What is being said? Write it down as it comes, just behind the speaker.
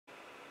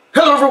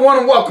everyone,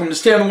 and welcome to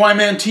Stan the Wine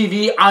Man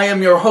TV. I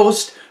am your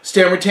host,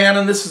 Stan Rattan,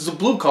 and this is a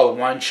Blue Collar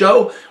Wine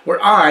Show where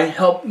I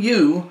help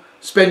you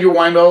spend your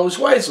wine dollars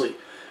wisely.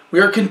 We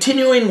are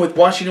continuing with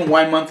Washington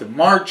Wine Month in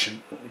March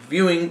and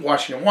reviewing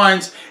Washington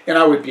wines, and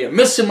I would be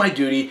amiss in my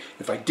duty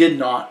if I did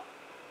not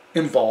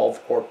involve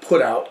or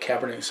put out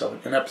Cabernet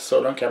Sauvignon, an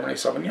episode on Cabernet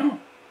Sauvignon.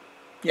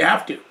 You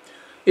have to.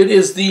 It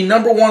is the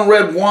 #1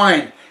 red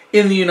wine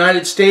in the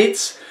United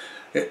States.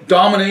 It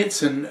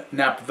dominates in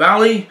Napa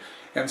Valley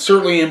and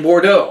certainly in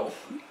Bordeaux.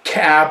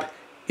 Cab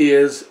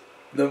is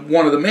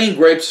one of the main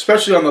grapes,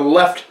 especially on the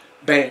left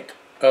bank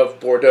of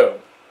Bordeaux.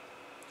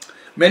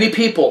 Many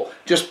people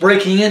just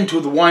breaking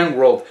into the wine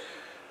world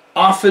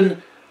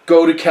often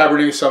go to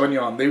Cabernet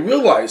Sauvignon. They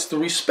realize the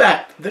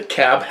respect that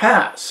Cab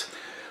has.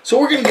 So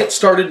we're going to get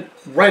started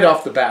right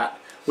off the bat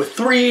with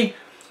 3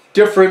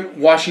 different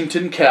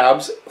Washington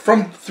Cabs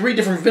from 3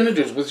 different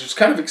vintages, which is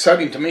kind of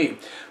exciting to me.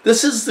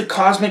 This is the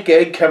Cosmic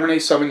Egg Cabernet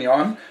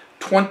Sauvignon,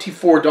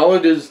 $24.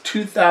 It is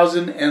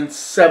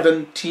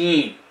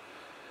 2017.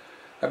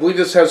 I believe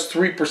this has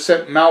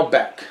 3%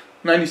 Malbec,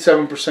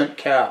 97%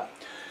 Cab.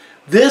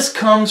 This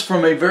comes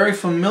from a very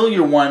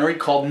familiar winery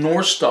called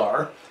North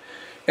Star,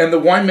 and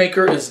the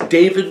winemaker is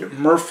David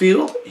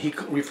Murfield. He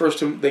refers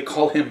to him, they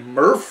call him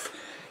Murph.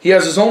 He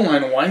has his own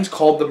line of wines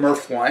called the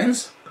Murph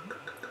Wines.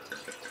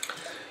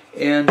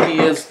 And he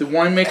is the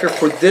winemaker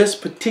for this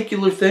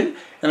particular thing.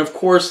 And of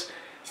course,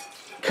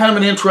 kind of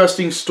an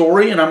interesting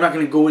story, and I'm not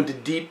going to go into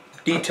deep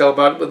detail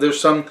about it, but there's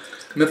some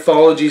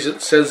mythologies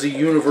that says the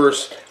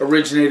universe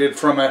originated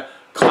from a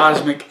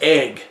cosmic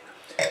egg.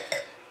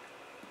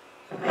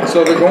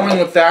 So they're going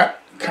with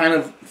that kind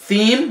of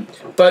theme,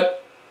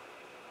 but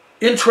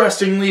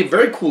interestingly,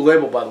 very cool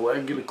label, by the way. I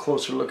can get a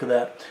closer look at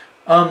that.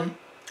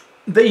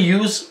 They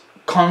use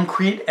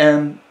concrete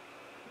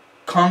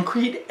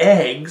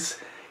eggs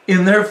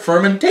in their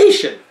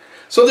fermentation.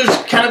 So there's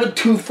kind of a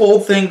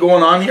twofold thing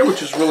going on here,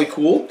 which is really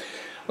cool.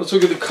 Let's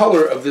look at the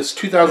color of this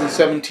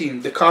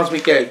 2017, the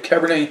Cosmic Egg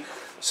Cabernet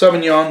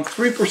Sauvignon,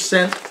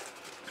 3%.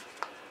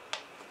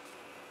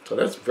 So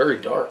that's very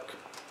dark.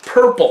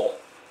 Purple,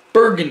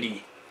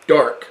 burgundy,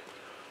 dark.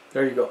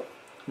 There you go.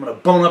 I'm going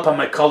to bone up on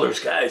my colors,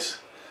 guys.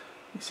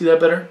 You see that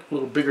better? A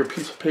little bigger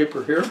piece of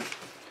paper here.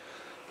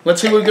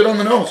 Let's see what we get on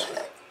the nose.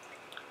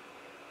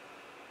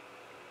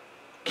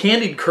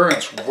 Candied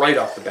currants right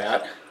off the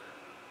bat.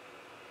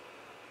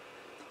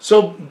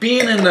 So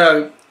being in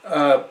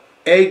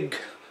egg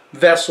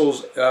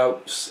vessels,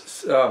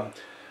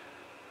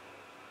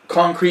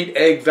 concrete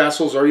egg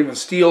vessels or even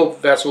steel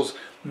vessels,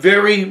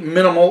 very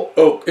minimal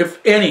oak, if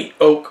any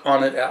oak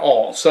on it at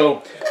all.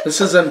 So this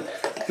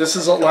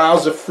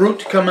allows the fruit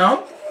to come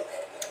out.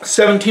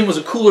 17 was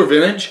a cooler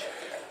vintage,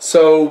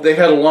 so they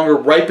had a longer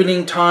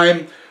ripening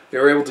time. They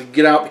were able to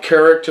get out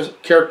the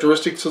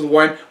characteristics of the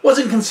wine.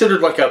 Wasn't considered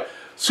like a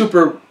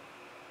super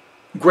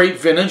great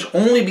vintage,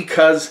 only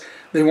because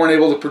they weren't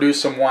able to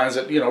produce some wines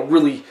that,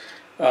 really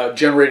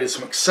generated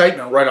some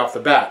excitement right off the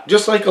bat.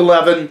 Just like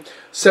 11,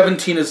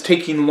 17 is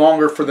taking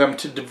longer for them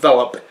to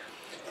develop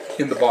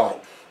in the bottle.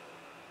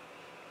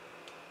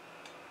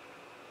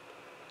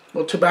 A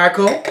little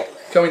tobacco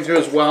coming through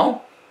as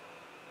well.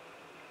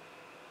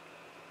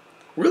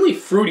 Really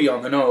fruity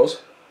on the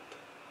nose.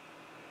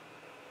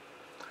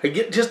 I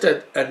get just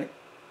a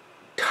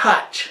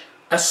touch,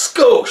 a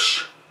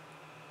skosh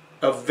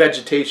of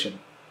vegetation.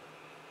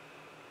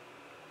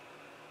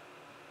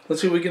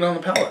 Let's see what we get on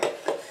the palate.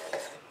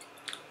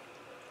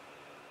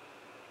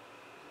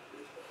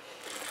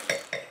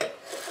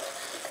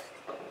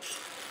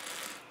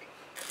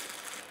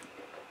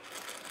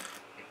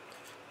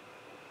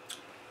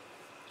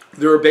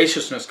 The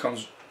herbaceousness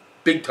comes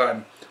big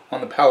time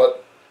on the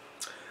palate.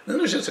 And then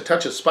there's just a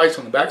touch of spice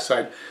on the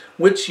backside,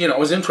 which,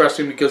 is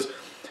interesting because,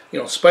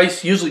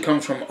 spice usually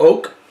comes from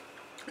oak.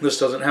 This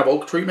doesn't have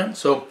oak treatment,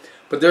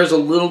 but there's a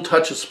little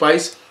touch of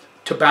spice.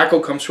 Tobacco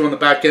comes through on the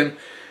back end.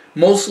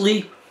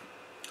 Mostly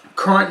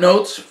currant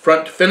notes,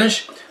 front to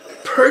finish.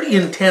 Pretty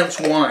intense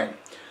wine.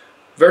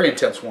 Very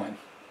intense wine.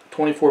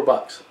 24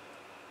 bucks.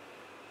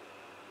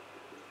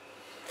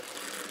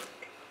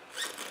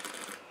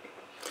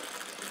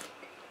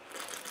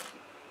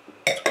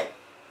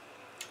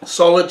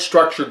 Solid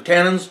structured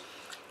tannins.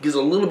 Gives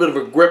a little bit of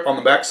a grip on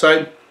the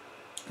backside.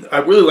 I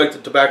really like the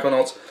tobacco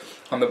notes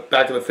on the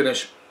back of the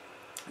finish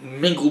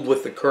mingled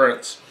with the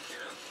currants.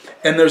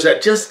 And there's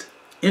that just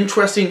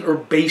interesting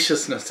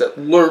herbaceousness that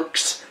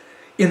lurks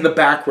in the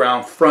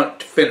background, front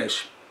to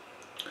finish.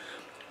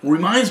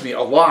 Reminds me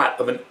a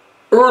lot of an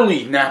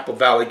early Napa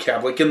Valley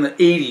Cab, like in the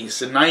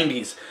 80s and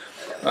 90s.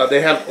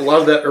 They had a lot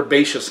of that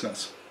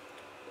herbaceousness.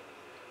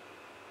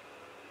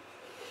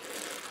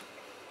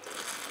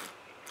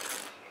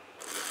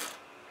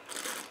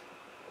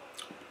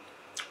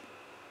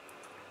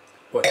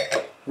 Boy,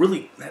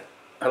 really,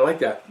 I like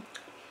that.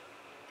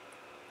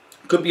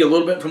 Could be a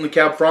little bit from the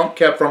Cab Franc.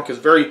 Cab Franc is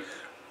a very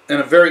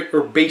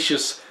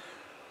herbaceous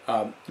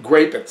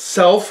grape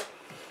itself.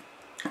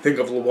 Think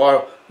of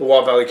Loire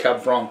Valley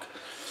Cab Franc,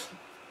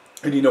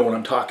 and you know what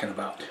I'm talking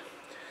about.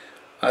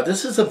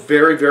 This is a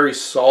very, very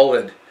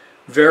solid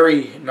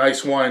Very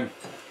nice wine.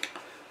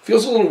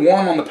 Feels a little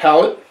warm on the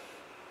palate.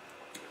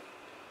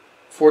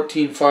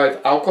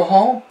 14.5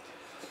 alcohol,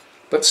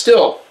 but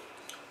still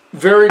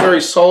very,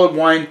 very solid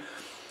wine.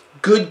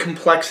 Good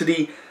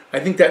complexity. I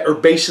think that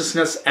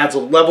herbaceousness adds a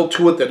level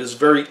to it that is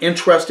very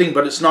interesting,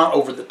 but it's not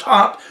over the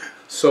top.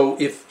 So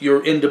if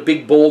you're into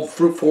big, bold,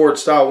 fruit-forward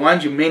style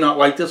wines, you may not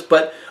like this,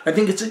 but I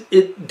think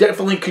it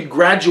definitely could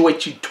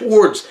graduate you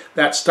towards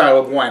that style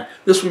of wine.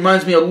 This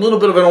reminds me a little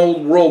bit of an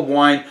old world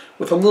wine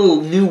with a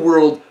little new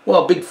world,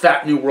 well, big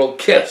fat new world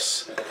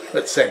kiss,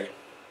 let's say.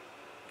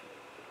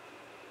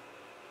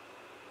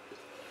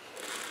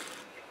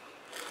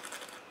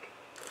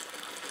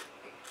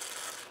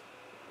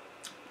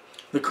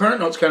 The current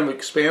notes kind of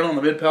expand on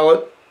the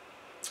mid-palate,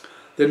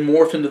 then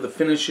morph into the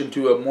finish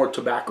into a more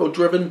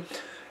tobacco-driven.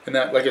 And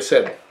that, like I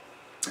said,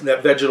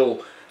 that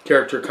vegetal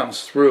character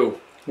comes through,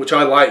 which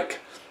I like.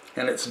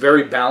 And it's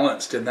very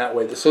balanced in that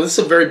way. So this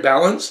is a very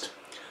balanced,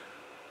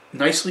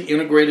 nicely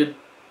integrated,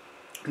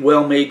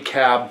 well-made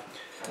cab.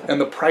 And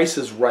the price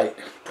is right,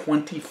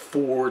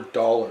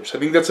 $24. I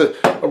think that's a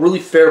really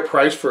fair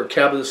price for a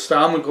cab of this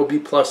style. I'm going to go B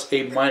plus,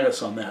 A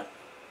minus on that.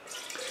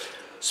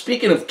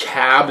 Speaking of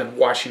cab in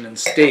Washington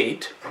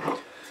State,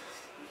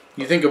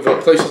 you think of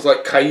places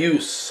like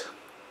Cayuse,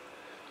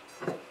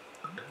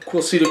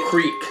 Quilceda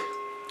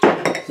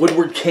Creek,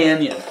 Woodward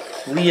Canyon,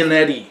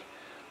 Leonetti,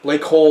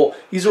 Lake Hole.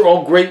 These are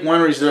all great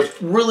wineries that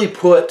have really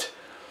put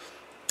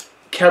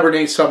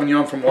Cabernet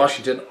Sauvignon from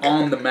Washington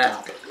on the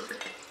map.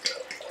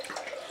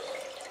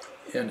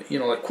 And, you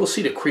know, like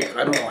Quilceda Creek,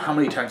 I don't know how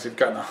many times they've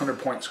gotten a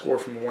 100-point score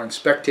from the Wine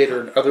Spectator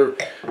and other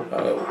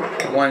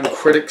wine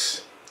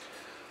critics.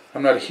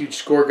 I'm not a huge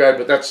score guy,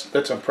 but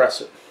that's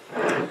impressive.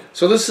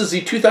 So this is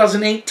the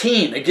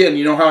 2018. Again,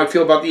 you know how I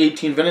feel about the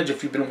 18 vintage.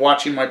 If you've been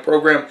watching my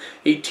program,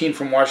 18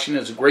 from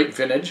Washington is a great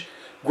vintage.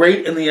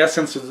 Great in the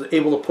essence is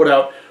able to put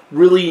out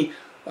really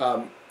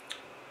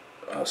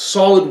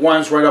solid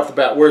wines right off the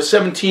bat. Whereas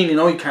 17, you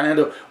know, you kind of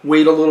had to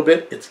wait a little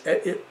bit.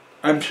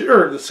 I'm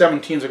sure the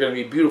 17s are going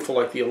to be beautiful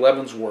like the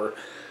 11s were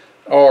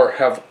or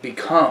have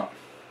become.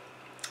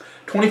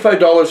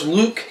 $25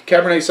 Luke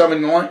Cabernet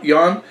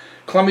Sauvignon,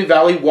 Columbia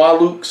Valley,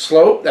 Wahluke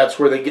Slope. That's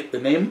where they get the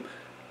name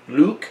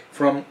Luke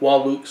from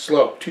Wahluke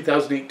Slope,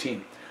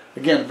 2018.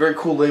 Again, very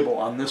cool label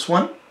on this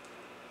one.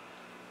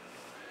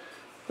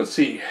 Let's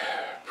see.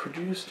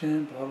 Produced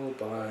and bottled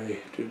by...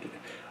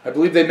 I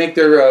believe they make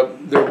their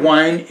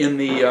wine in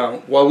the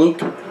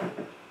Wahluke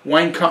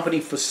Wine Company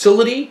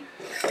facility.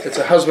 It's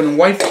a husband and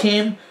wife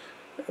team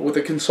with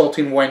a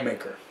consulting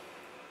winemaker.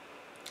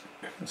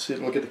 Let's see,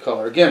 look at the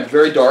color. Again,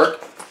 very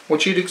dark.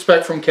 What you'd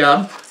expect from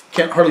Cab.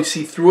 Can't hardly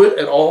see through it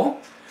at all.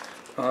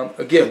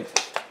 Again,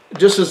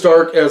 just as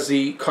dark as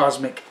the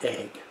Cosmic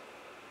Egg.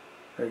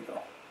 There you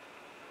go.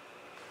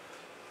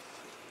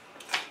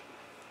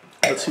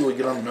 Let's see what we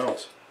get on the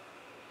nose.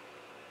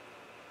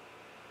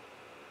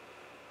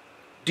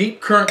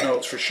 Deep currant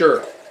notes for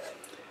sure.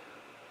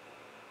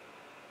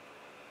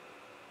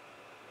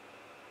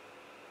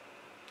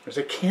 There's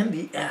a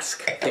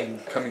candy-esque thing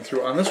coming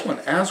through on this one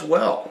as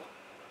well.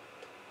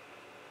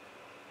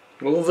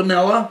 A little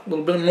vanilla, a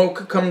little bit of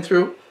mocha coming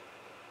through.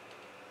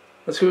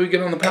 Let's see what we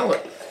get on the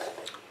palate.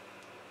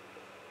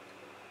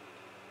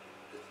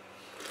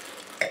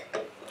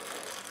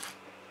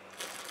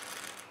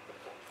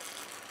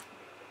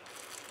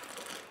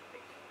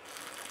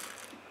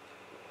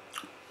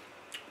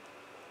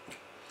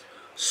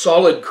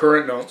 Solid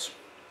currant notes,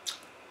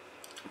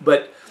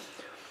 but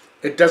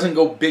it doesn't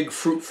go big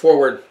fruit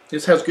forward.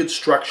 This has good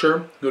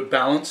structure, good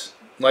balance,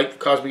 like the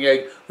Cosmic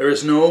Egg. There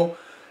is no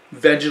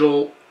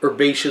vegetal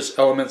herbaceous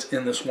elements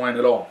in this wine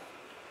at all.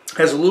 It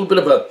has a little bit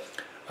of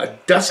a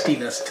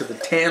dustiness to the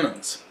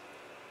tannins.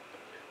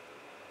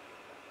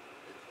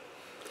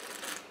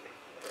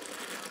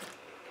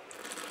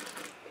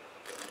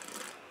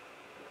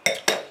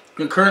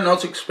 The currant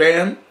notes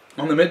expand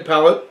on the mid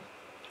palate,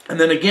 and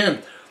then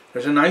again,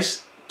 there's a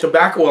nice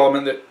tobacco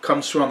element that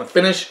comes through on the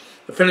finish.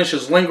 The finish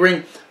is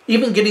lingering,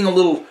 even getting a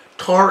little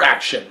tar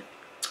action.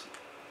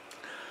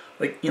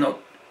 Like, you know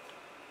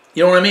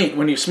what I mean?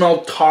 When you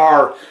smell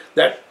tar,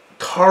 that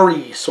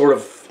tarry sort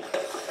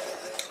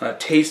of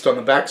taste on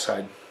the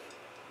backside.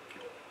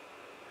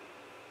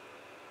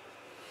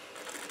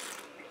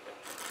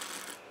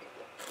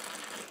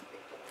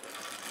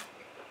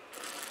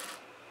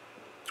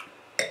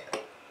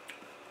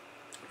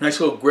 Nice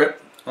little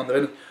grip on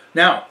the...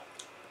 Now,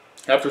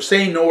 after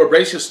saying no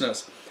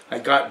herbaceousness, I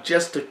got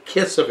just a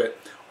kiss of it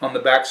on the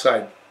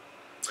backside.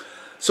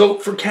 So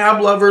for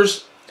cab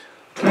lovers,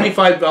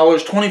 $25,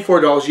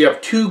 $24, you have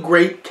two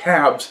great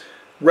cabs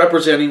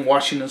representing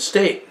Washington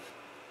State.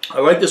 I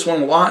like this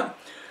one a lot.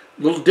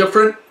 A little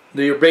different.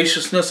 The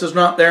herbaceousness is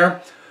not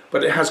there,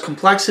 but it has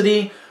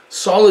complexity,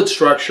 solid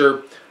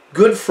structure,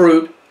 good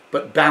fruit,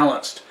 but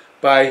balanced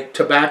by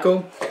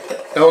tobacco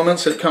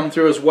elements that come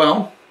through as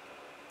well.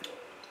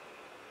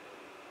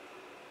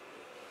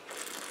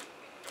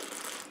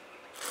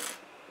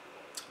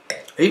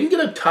 I even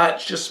get a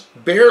touch,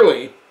 just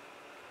barely,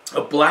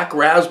 of black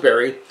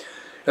raspberry,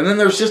 and then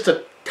there's just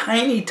a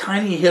tiny,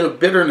 tiny hit of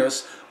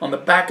bitterness on the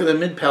back of the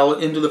mid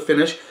palate into the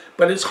finish,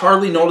 but it's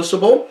hardly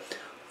noticeable.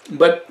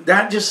 But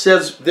that just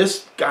says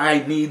this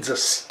guy needs a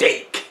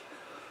steak.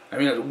 I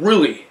mean, it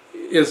really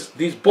is.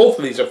 Both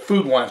of these are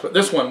food wines, but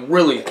this one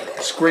really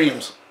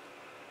screams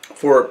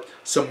for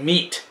some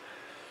meat.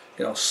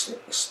 You know,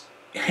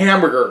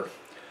 hamburger,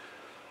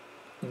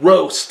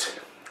 roast,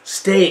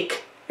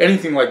 steak,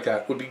 anything like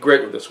that would be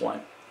great with this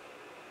wine.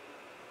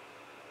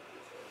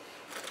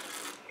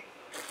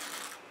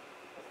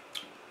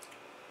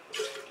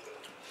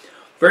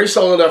 Very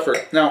solid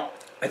effort. Now,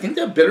 I think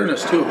that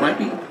bitterness too, it might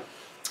be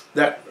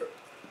that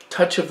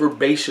touch of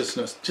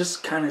herbaceousness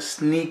just kind of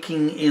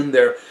sneaking in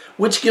there,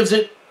 which gives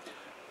it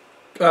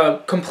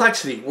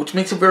complexity, which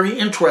makes it very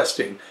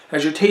interesting.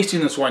 As you're tasting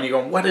this wine, you're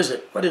going, what is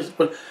it? What is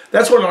it?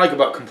 That's what I like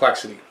about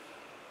complexity.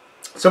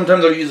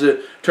 Sometimes I'll use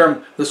the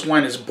term, this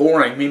wine is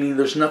boring, meaning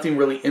there's nothing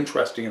really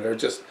interesting in there.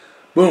 Just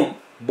boom,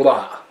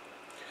 blah.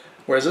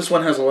 Whereas this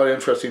one has a lot of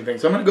interesting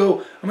things. I'm gonna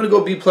go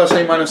B plus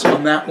A minus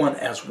on that one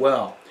as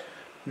well.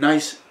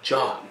 Nice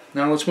job.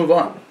 Now let's move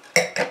on.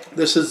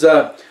 This is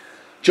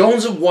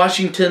Jones of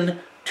Washington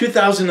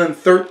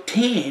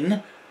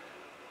 2013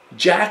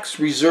 Jack's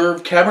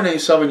Reserve Cabernet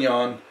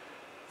Sauvignon.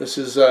 This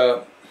is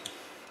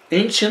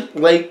Ancient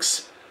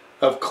Lakes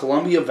of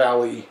Columbia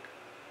Valley.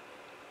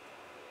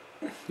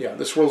 Yeah,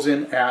 this rolls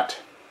in at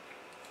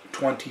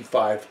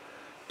 $25.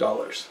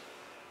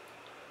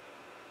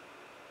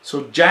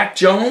 So Jack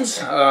Jones,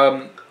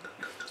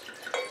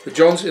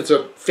 it's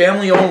a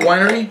family-owned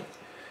winery.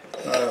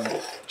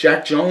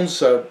 Jack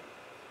Jones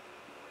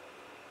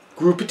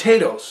grew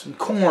potatoes and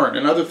corn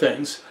and other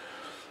things.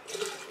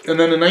 And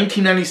then in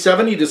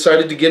 1997, he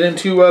decided to get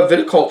into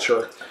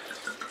viticulture.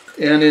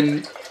 And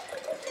in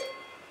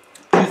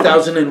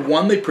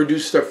 2001, they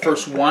produced their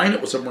first wine.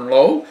 It was a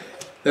Merlot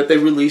that they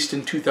released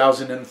in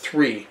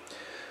 2003.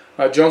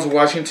 Jones of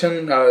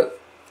Washington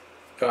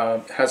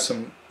has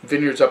some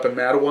vineyards up in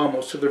Mattawa.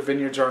 Most of their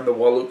vineyards are on the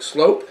Wahluke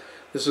Slope.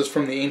 This is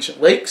from the Ancient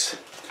Lakes.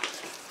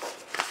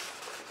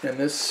 And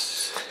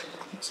this,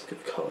 let's look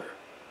at the color.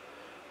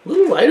 A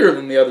little lighter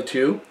than the other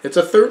two. It's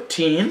a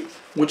 13,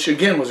 which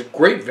again was a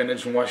great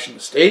vintage in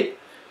Washington State.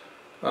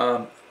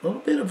 A little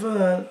bit of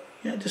a,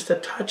 just a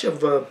touch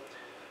of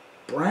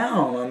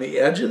brown on the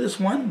edge of this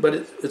one, but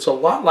it's a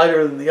lot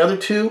lighter than the other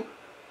two.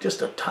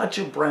 Just a touch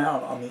of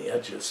brown on the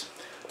edges.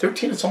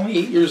 13, it's only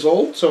 8 years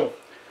old, so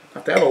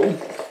not that old.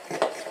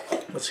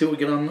 Let's see what we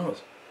get on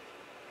those.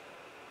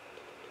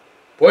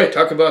 Boy,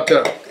 talk about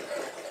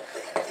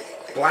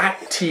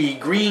black tea,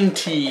 green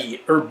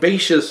tea,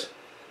 herbaceous.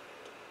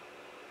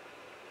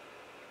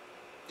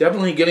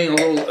 Definitely getting a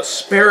little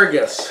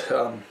asparagus.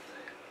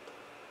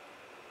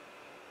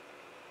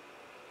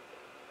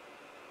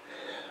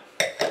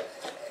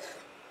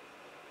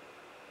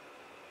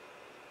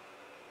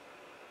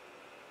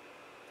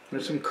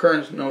 There's some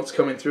currant notes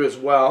coming through as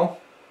well.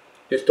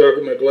 Just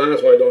darken my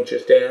glass, why don't you,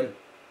 Stan?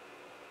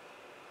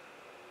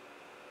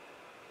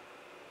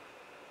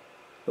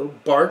 Little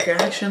bark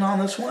action on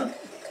this one.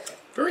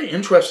 Very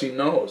interesting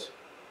nose.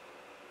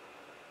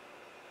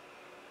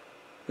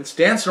 It's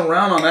dancing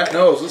around on that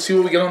nose. Let's see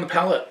what we get on the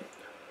palate.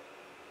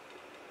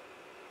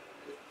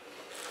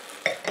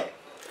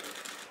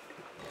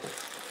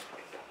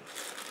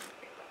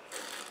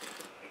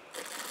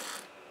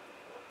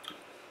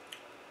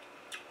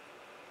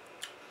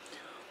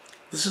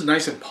 This is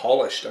nice and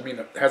polished. I mean,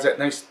 it has that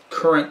nice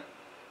currant.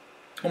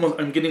 Almost,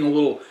 I'm getting a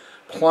little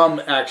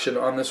plum action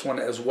on this one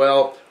as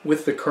well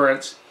with the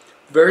currants.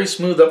 Very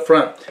smooth up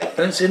front.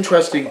 And it's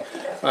interesting,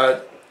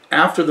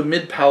 after the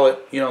mid palate,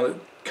 it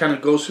kind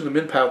of goes through the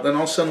mid palate, then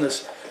all of a sudden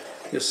this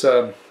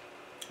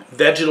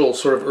vegetal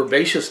sort of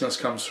herbaceousness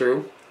comes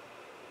through.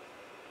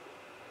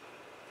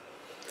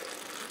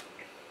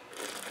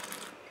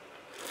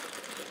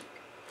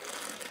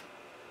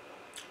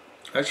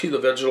 Actually, the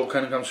vegetal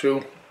kind of comes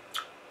through.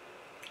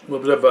 A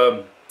little bit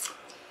of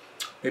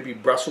maybe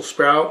Brussels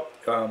sprout,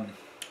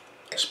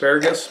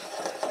 asparagus.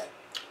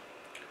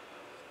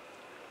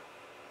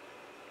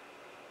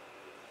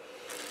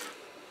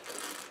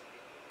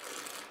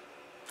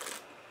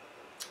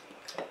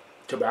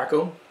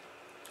 Tobacco,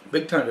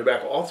 big time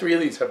tobacco. All three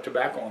of these have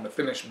tobacco on the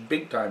finish,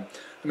 big time.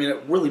 I mean,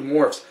 it really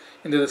morphs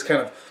into this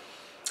kind of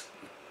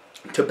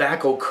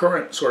tobacco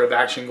currant sort of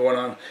action going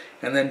on,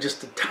 and then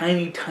just a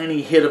tiny,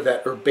 tiny hit of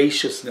that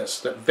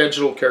herbaceousness, that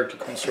vegetal character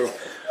comes through.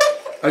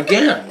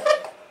 Again,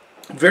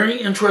 very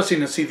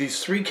interesting to see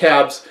these three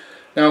cabs.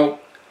 Now,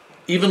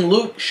 even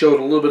Luke showed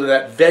a little bit of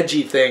that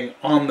veggie thing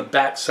on the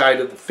back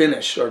side of the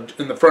finish, or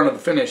in the front of the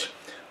finish,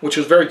 which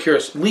was very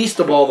curious. Least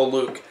of all the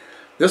Luke.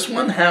 This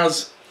one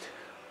has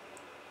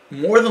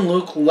more than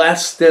Luke,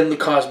 less than the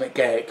Cosmic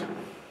Gag.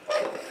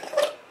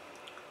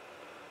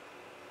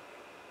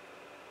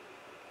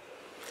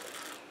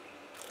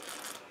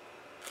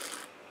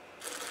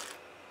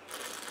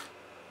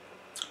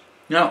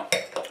 Now,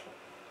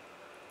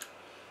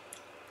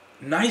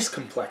 nice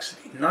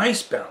complexity,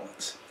 nice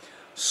balance,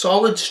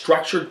 solid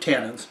structured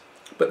tannins,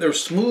 but they're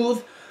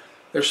smooth,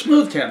 They're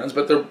smooth tannins,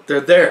 but they're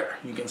there.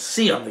 You can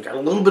see them. They got a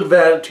little bit of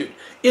attitude.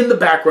 In the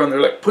background,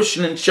 they're like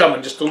pushing and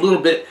shoving just a little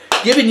bit,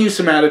 giving you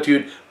some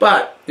attitude,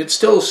 but it's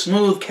still a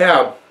smooth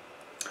cab.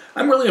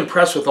 I'm really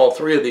impressed with all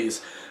three of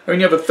these. I mean,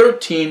 you have a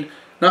 13,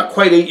 not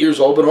quite 8 years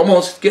old, but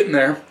almost getting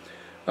there.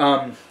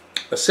 A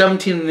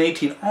 17 and an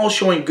 18, all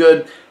showing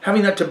good,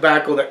 having that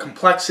tobacco, that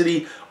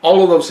complexity,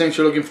 all of those things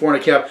you're looking for in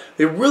a cab.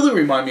 They really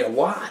remind me a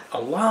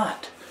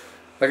lot,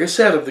 like I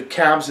said, of the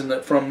cabs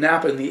from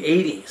Napa in the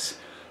 80s,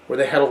 where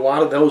they had a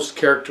lot of those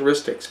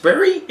characteristics.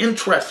 Very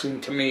interesting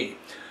to me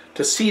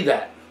to see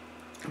that,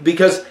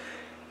 because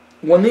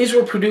when these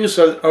were produced,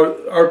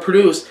 are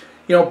produced,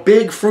 you know,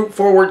 big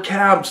fruit-forward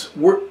cabs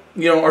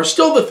are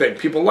still the thing.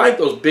 People like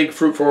those big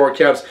fruit-forward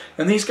cabs,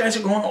 and these guys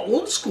are going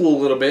old school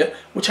a little bit,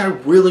 which I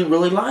really,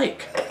 really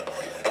like.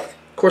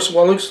 Of course,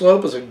 Wahluke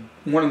Slope is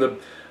one of the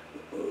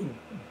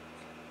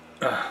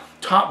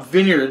top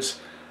viticulture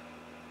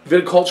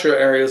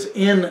areas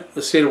in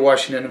the state of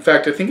Washington. In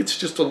fact, I think it's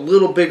just a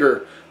little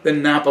bigger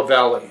than Napa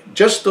Valley,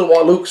 just the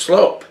Wahluke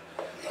Slope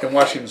in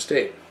Washington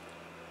State.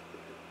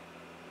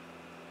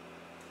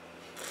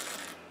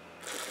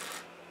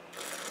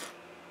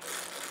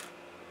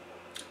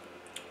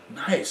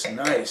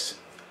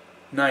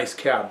 Nice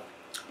cab.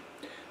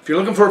 If you're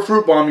looking for a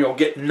fruit bomb, you'll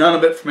get none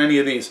of it from any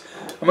of these.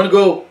 I'm going to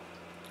go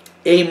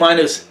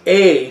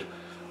A-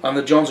 on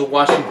the Jones of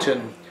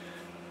Washington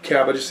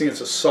cab. I just think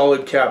it's a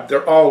solid cab.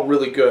 They're all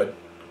really good.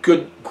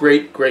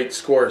 Great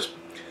scores.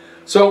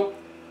 So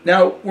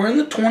now we're in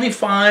the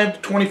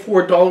 $25 to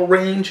 $24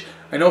 range.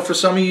 I know for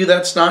some of you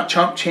that's not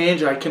chump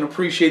change. I can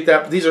appreciate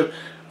that, but these are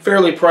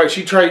fairly priced.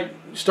 You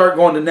start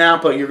going to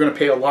Napa, you're going to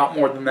pay a lot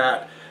more than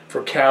that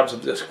for cabs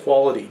of this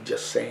quality,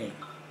 just saying.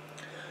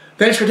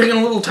 Thanks for taking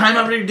a little time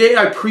out of your day.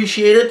 I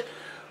appreciate it.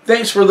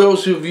 Thanks for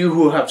those of you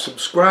who have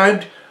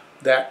subscribed.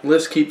 That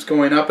list keeps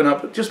going up and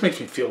up. It just makes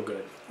me feel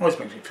good. Always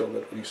makes me feel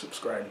good when you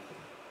subscribe.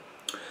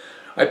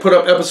 I put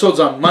up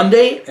episodes on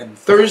Monday and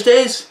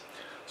Thursdays,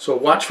 so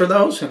watch for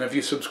those. And if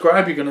you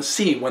subscribe, you're going to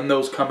see when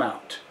those come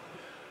out.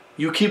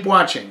 You keep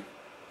watching,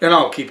 and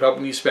I'll keep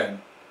helping you spend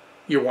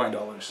your wine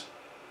dollars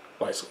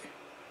wisely.